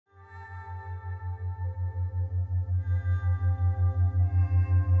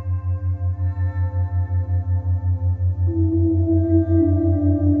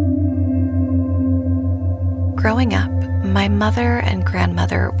Growing up, my mother and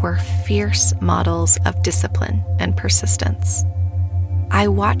grandmother were fierce models of discipline and persistence. I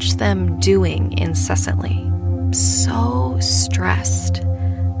watched them doing incessantly, so stressed,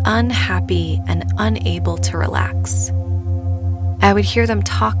 unhappy, and unable to relax. I would hear them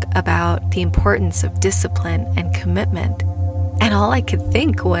talk about the importance of discipline and commitment, and all I could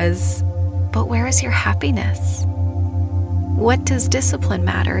think was, but where is your happiness? What does discipline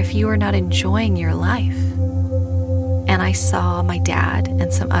matter if you are not enjoying your life? And I saw my dad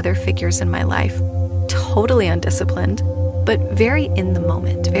and some other figures in my life totally undisciplined, but very in the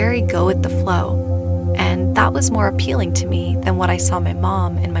moment, very go with the flow. And that was more appealing to me than what I saw my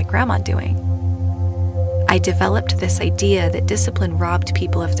mom and my grandma doing. I developed this idea that discipline robbed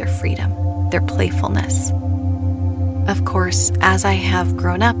people of their freedom, their playfulness. Of course, as I have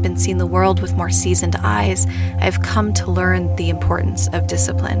grown up and seen the world with more seasoned eyes, I've come to learn the importance of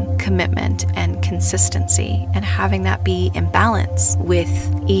discipline, commitment, and consistency, and having that be in balance with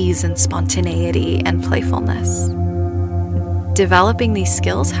ease and spontaneity and playfulness. Developing these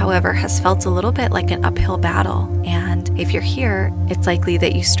skills, however, has felt a little bit like an uphill battle, and if you're here, it's likely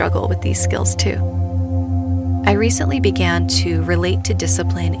that you struggle with these skills too. I recently began to relate to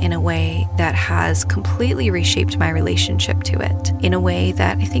discipline in a way that has completely reshaped my relationship to it, in a way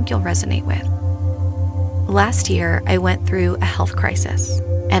that I think you'll resonate with. Last year, I went through a health crisis,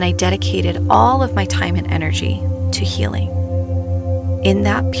 and I dedicated all of my time and energy to healing. In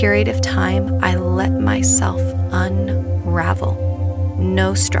that period of time, I let myself unravel.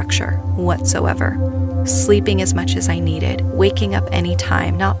 No structure whatsoever. Sleeping as much as I needed, waking up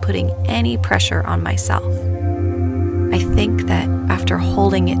anytime, not putting any pressure on myself. I think that after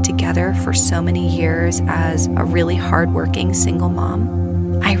holding it together for so many years as a really hardworking single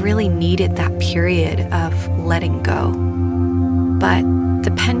mom, I really needed that period of letting go. But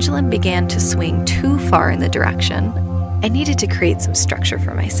the pendulum began to swing too far in the direction. I needed to create some structure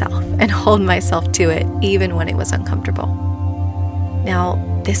for myself and hold myself to it even when it was uncomfortable. Now,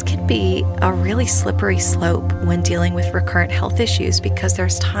 this can be a really slippery slope when dealing with recurrent health issues because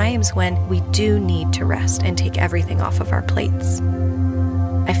there's times when we do need to rest and take everything off of our plates.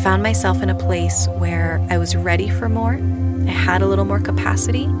 I found myself in a place where I was ready for more, I had a little more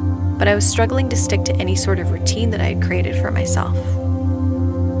capacity, but I was struggling to stick to any sort of routine that I had created for myself.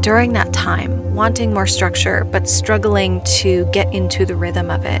 During that time, wanting more structure but struggling to get into the rhythm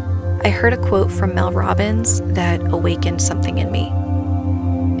of it, I heard a quote from Mel Robbins that awakened something in me.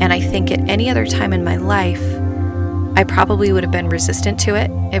 And I think at any other time in my life, I probably would have been resistant to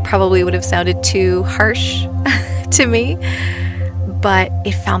it. It probably would have sounded too harsh to me, but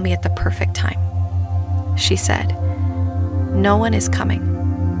it found me at the perfect time. She said, "No one is coming.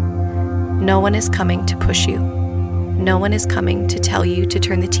 No one is coming to push you. No one is coming to tell you to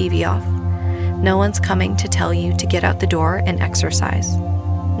turn the TV off. No one's coming to tell you to get out the door and exercise.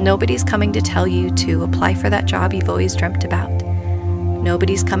 Nobody's coming to tell you to apply for that job you've always dreamt about.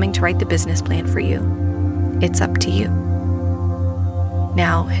 Nobody's coming to write the business plan for you. It's up to you."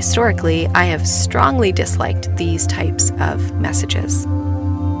 Now, historically, I have strongly disliked these types of messages.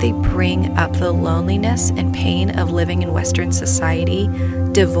 They bring up the loneliness and pain of living in Western society,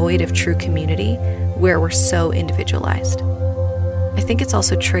 devoid of true community, where we're so individualized. I think it's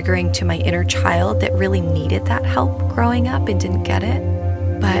also triggering to my inner child that really needed that help growing up and didn't get it.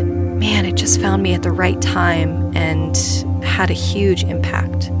 But man, it just found me at the right time and had a huge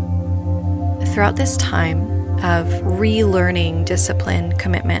impact. Throughout this time of relearning discipline,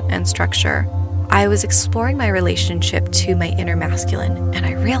 commitment, and structure, I was exploring my relationship to my inner masculine, and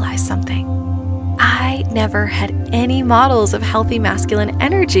I realized something. I never had any models of healthy masculine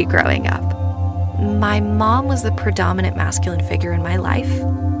energy growing up. My mom was the predominant masculine figure in my life,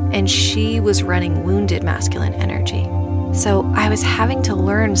 and she was running wounded masculine energy. So I was having to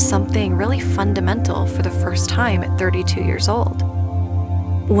learn something really fundamental for the first time at 32 years old.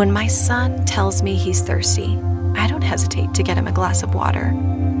 When my son tells me he's thirsty, I don't hesitate to get him a glass of water.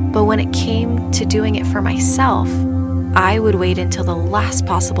 But when it came to doing it for myself, I would wait until the last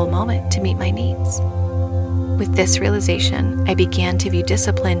possible moment to meet my needs. With this realization, I began to view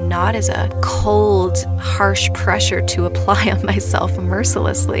discipline not as a cold, harsh pressure to apply on myself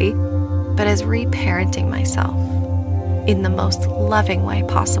mercilessly, but as reparenting myself in the most loving way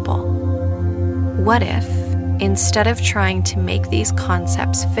possible. What if, instead of trying to make these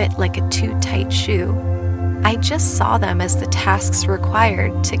concepts fit like a too tight shoe, I just saw them as the tasks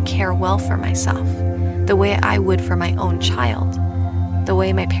required to care well for myself, the way I would for my own child, the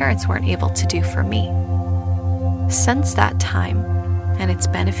way my parents weren't able to do for me. Since that time, and it's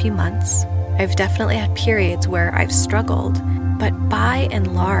been a few months, I've definitely had periods where I've struggled, But by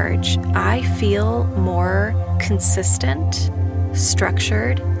and large, I feel more consistent,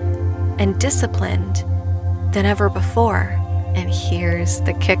 structured, and disciplined than ever before. And here's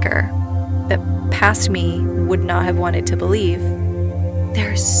the kicker that past me would not have wanted to believe.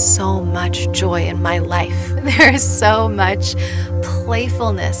 There's so much joy in my life. There is so much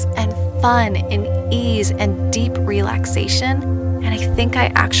playfulness and fun and ease and deep relaxation. And I think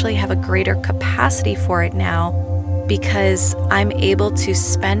I actually have a greater capacity for it now because I'm able to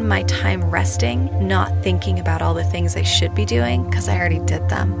spend my time resting, not thinking about all the things I should be doing because I already did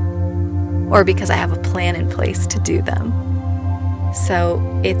them, or because I have a plan in place to do them. So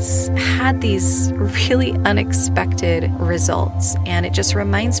it's had these really unexpected results, and it just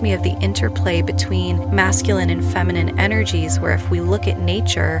reminds me of the interplay between masculine and feminine energies, where if we look at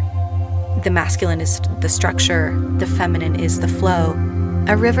nature, the masculine is the structure, the feminine is the flow.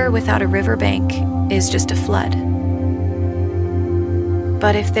 A river without a riverbank is just a flood.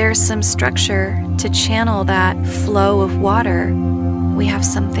 But if there's some structure to channel that flow of water, we have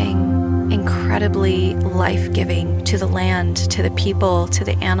something incredibly life-giving to the land, to the people, to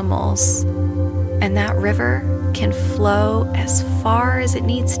the animals. And that river can flow as far as it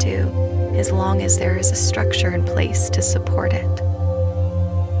needs to, as long as there is a structure in place to support it.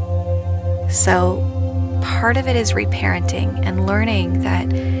 So part of it is reparenting and learning that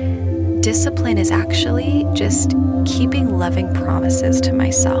discipline is actually just keeping loving promises to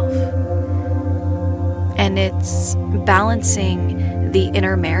myself. And it's balancing the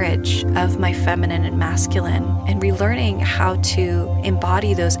inner marriage of my feminine and masculine and relearning how to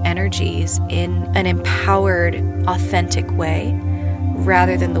embody those energies in an empowered, authentic way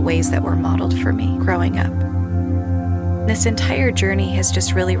rather than the ways that were modeled for me growing up. This entire journey has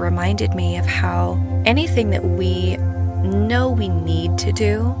just really reminded me of how anything that we know we need to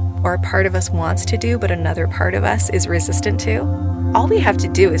do, or a part of us wants to do, but another part of us is resistant to, all we have to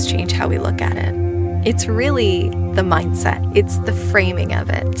do is change how we look at it. It's really the mindset, it's the framing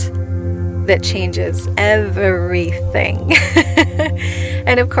of it that changes everything.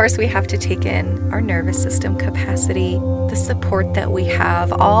 And of course, we have to take in our nervous system capacity, the support that we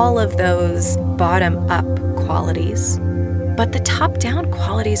have, all of those bottom-up qualities. But the top-down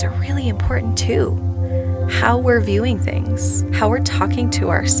qualities are really important too. How we're viewing things, how we're talking to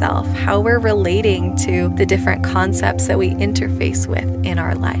ourselves, how we're relating to the different concepts that we interface with in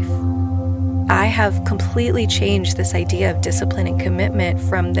our life. I have completely changed this idea of discipline and commitment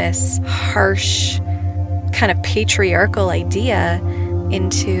from this harsh, kind of patriarchal idea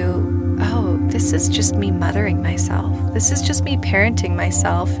into, oh, this is just me mothering myself. This is just me parenting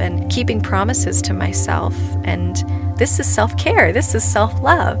myself and keeping promises to myself. And this is self-care. This is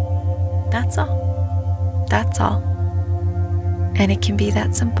self-love. That's all. That's all. And it can be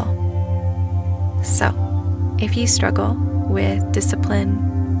that simple. So, if you struggle with discipline,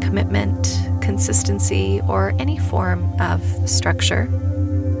 commitment, consistency, or any form of structure,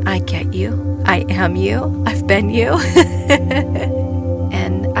 I get you. I am you. I've been you.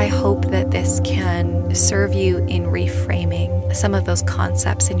 And I hope that this can serve you in reframing some of those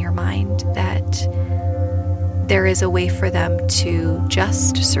concepts in your mind, that there is a way for them to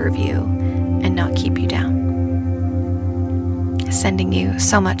just serve you and not keep you down. Sending you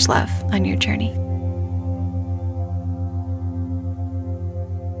so much love on your journey.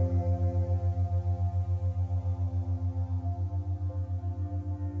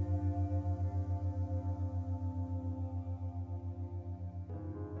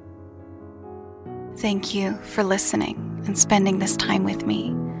 Thank you for listening and spending this time with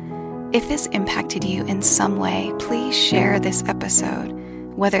me. If this impacted you in some way, please share this episode,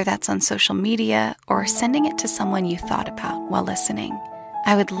 whether that's on social media or sending it to someone you thought about while listening.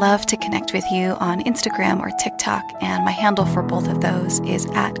 I would love to connect with you on Instagram or TikTok, and my handle for both of those is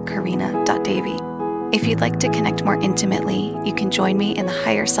 @karina.davy. If you'd like to connect more intimately, you can join me in the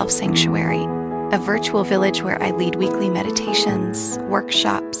Higher Self Sanctuary, a virtual village where I lead weekly meditations,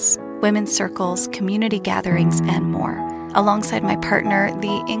 workshops, women's circles, community gatherings, and more, alongside my partner,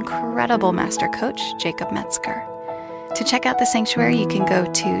 the incredible master coach, Jacob Metzger. To check out the sanctuary, you can go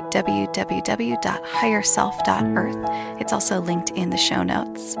to www.higherself.earth. It's also linked in the show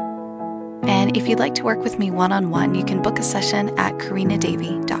notes. And if you'd like to work with me one-on-one, you can book a session at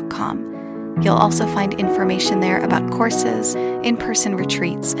karinadavy.com. You'll also find information there about courses, in-person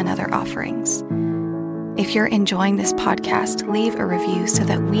retreats, and other offerings. If you're enjoying this podcast, leave a review so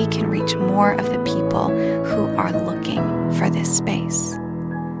that we can reach more of the people who are looking for this space.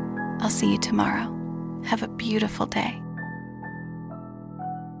 I'll see you tomorrow. Have a beautiful day.